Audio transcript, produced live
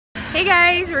Hey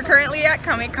guys, we're currently at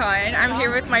Comic-Con. I'm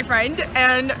here with my friend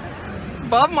and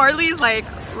Bob Marley's like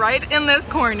right in this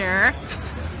corner.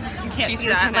 You can't see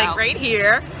that, like right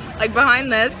here, like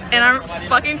behind this, and I'm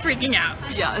fucking freaking out.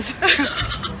 Yes.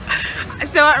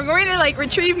 So I'm going to like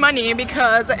retrieve money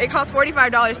because it costs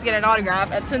 $45 to get an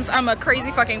autograph, and since I'm a crazy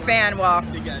fucking fan, well,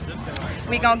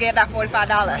 we gonna get that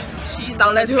 $45.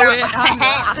 So let's go.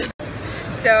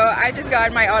 So I just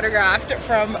got my autograph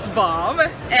from Bob,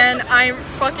 and I'm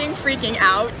fucking freaking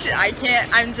out. I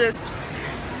can't, I'm just...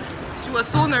 She was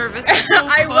so nervous. So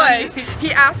I was.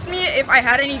 He asked me if I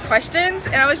had any questions,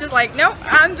 and I was just like, nope,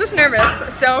 I'm just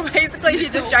nervous. So basically he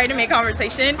just tried to make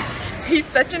conversation. He's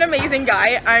such an amazing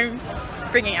guy. I'm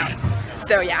freaking out.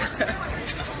 So yeah.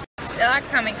 Still at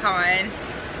Comic-Con,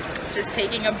 just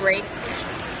taking a break.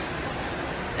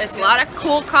 There's a lot of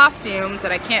cool costumes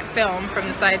that I can't film from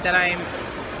the side that I'm...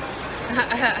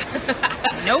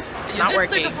 Nope, it's not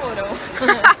working. Took a photo.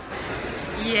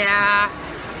 Yeah,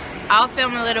 I'll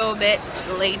film a little bit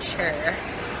later.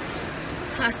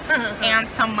 And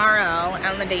tomorrow,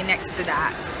 and the day next to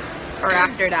that. Or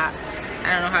after that.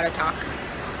 I don't know how to talk.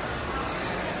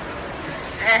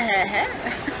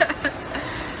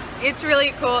 It's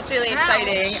really cool, it's really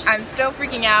exciting. I'm still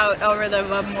freaking out over the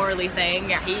Bob Morley thing.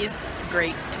 Yeah, he's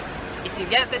great. If you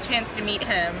get the chance to meet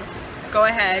him, go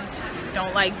ahead.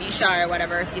 Don't like be shy or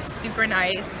whatever. He's super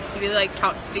nice. He really like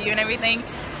talks to you and everything.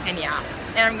 And yeah.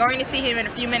 And I'm going to see him in a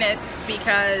few minutes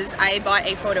because I bought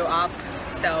a photo op.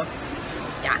 So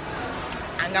yeah.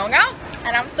 I'm gonna go.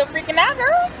 And I'm still freaking out,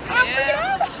 girl. I'm freaking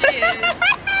out. She is.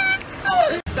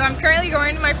 So I'm currently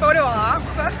going to my photo op.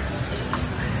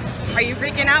 Are you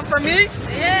freaking out for me?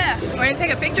 Yeah. I'm going to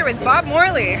take a picture with Bob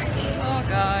Morley. Oh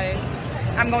god.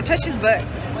 I'm gonna touch his butt.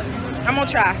 I'm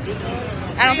gonna try.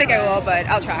 I don't think I will, but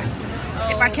I'll try.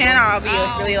 If I can, I'll be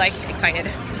really like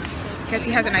excited because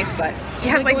he has a nice butt. He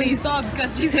has like these.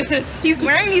 He's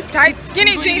wearing these tight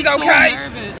skinny jeans.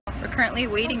 Okay. We're currently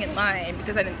waiting in line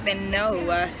because I didn't know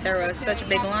there was such a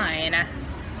big line.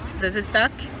 Does it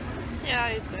suck? Yeah,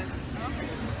 it sucks.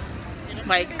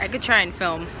 Like I could try and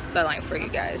film the line for you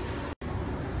guys.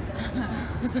 All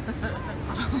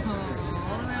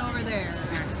the way over there.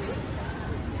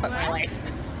 Fuck my life.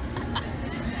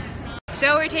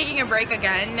 So we're taking a break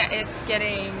again. It's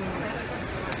getting...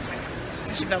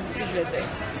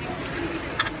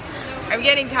 I'm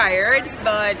getting tired,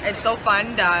 but it's so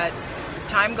fun that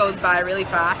time goes by really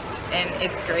fast and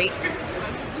it's great.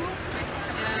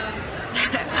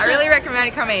 I really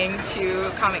recommend coming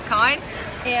to Comic-Con,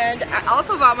 and I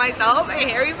also bought myself a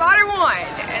Harry Potter one,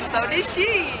 and so did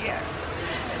she.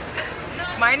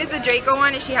 Mine is the Draco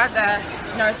one and she had the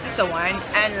Narcissa one,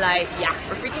 and like, yeah,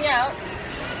 we're freaking out.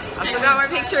 I also got my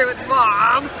picture with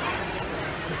Bob. I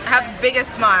have the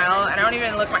biggest smile, and I don't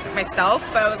even look like myself,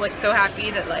 but I was like so happy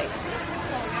that like,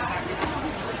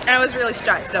 and I was really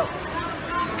stressed, so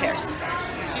who cares?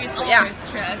 She's always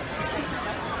stressed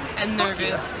and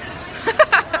nervous.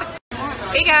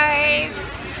 Hey guys!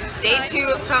 Day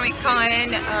 2 of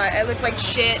Comic-Con. I look like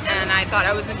shit, and I thought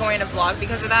I wasn't going to vlog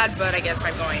because of that, but I guess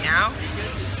I'm going now.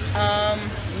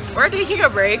 We're taking a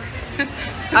break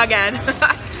again.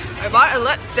 I bought a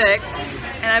lipstick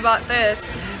and I bought this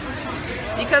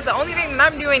because the only thing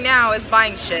that I'm doing now is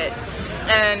buying shit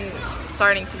and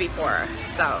starting to be poor.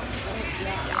 So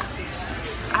yeah,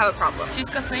 I have a problem. She's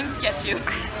cosplaying Pikachu.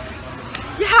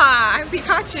 Yeah, I'm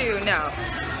Pikachu. No.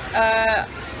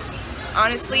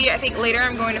 Honestly, I think later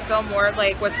I'm going to film more of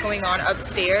like what's going on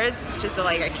upstairs. It's just that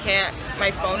like I can't,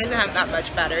 my phone doesn't have that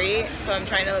much battery, so I'm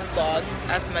trying to vlog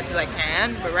as much as I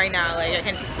can. But right now, like I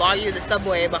can vlog you the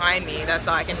subway behind me. That's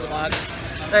all I can vlog.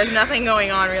 There's nothing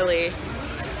going on really.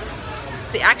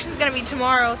 The action's gonna be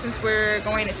tomorrow since we're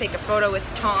going to take a photo with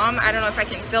Tom. I don't know if I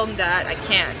can film that. I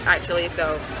can't actually,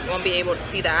 so you won't be able to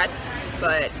see that.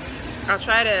 But I'll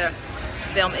try to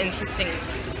film interesting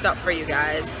stuff for you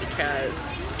guys because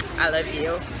I love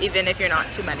you, even if you're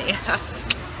not too many.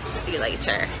 See you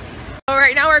later. So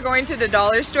right now we're going to the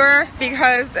dollar store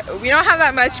because we don't have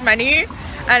that much money,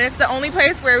 and it's the only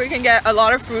place where we can get a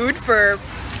lot of food for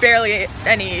barely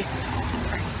any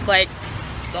like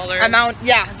amount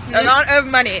of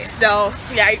money. So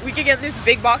yeah, we could get this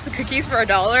big box of cookies for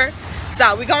 $1.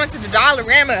 So we going to the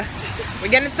Dollarama. We're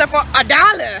getting stuff for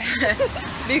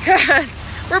 $1 because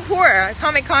we're poor.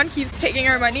 Comic-Con keeps taking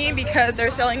our money because they're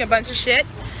selling a bunch of shit.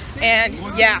 And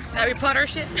yeah, Harry Potter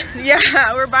shit.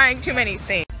 Yeah, we're buying too many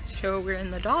things. So we're in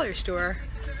the dollar store.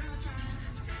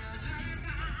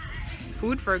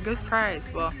 Food for a good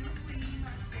price. Well,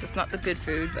 it's not the good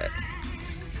food, but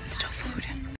it's still food.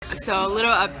 So a little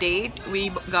update. We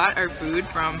got our food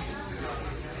from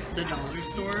the dollar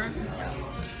store.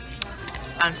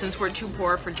 And since we're too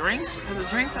poor for drinks, because the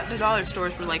drinks at the dollar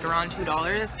stores were like around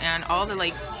 $2, and all the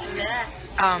like,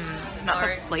 not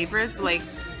the flavors, but like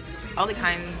all the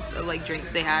kinds of like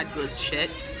drinks they had was shit.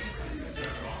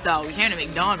 So we came to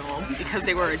McDonald's because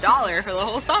they were $1 for the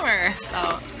whole summer.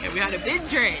 So yeah, we had a big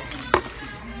drink.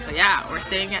 So yeah, we're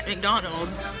sitting at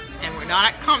McDonald's and we're not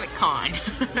at Comic-Con.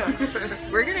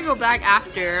 We're gonna go back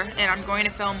after, and I'm going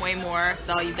to film way more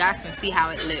so you guys can see how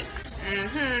it looks.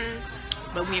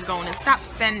 But we're going to stop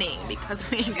spending because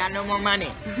we ain't got no more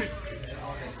money.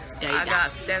 I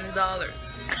got $10.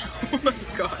 Oh my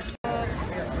god.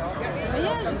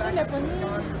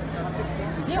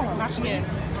 Viens, on va marcher.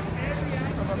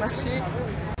 On va marcher.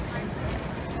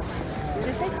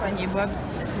 J'essaie de pogner Bob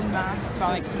subtilement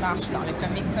pendant qu'il marche dans le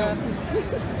Comic-Con.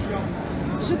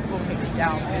 Juste pour qu'il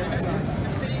regarde.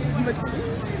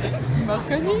 Il m'a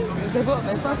reconnu. Je sais pas,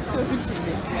 mais je pense que tu as vu le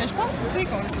filmer. Mais je pense que tu sais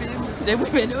qu'on le filme. Mais oui,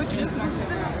 mais là, Chris.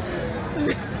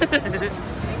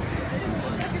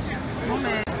 Bon,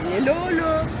 mais Il est là,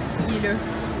 là. Il est là.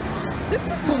 Tout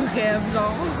ça pour rêve,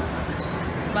 genre.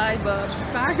 bye, Bob.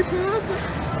 Bye, Bob.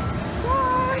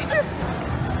 Bye.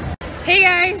 Hey,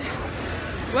 guys.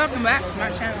 Welcome back to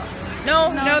my channel.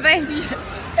 No thanks.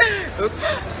 Oops.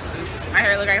 My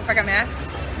hair look like a fucking mess.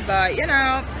 But, you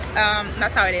know,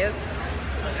 that's how it is.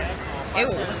 Ew,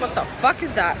 what the fuck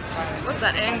is that? What's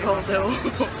that angle, though?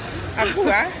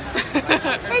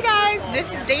 Hey guys, this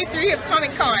is day 3 of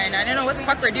Comic-Con. I don't know what the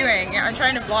fuck we're doing. I'm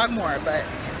trying to vlog more, but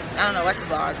I don't know what to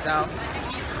vlog, so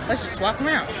let's just walk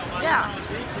around. Yeah.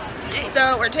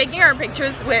 So we're taking our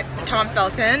pictures with Tom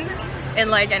Felton in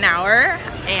like an hour,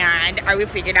 and are we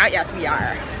figured out? Yes, we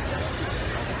are.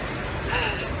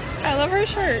 I love her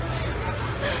shirt.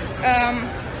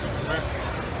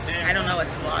 I don't know what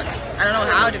to vlog. I don't know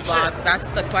how to vlog. That's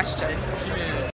the question.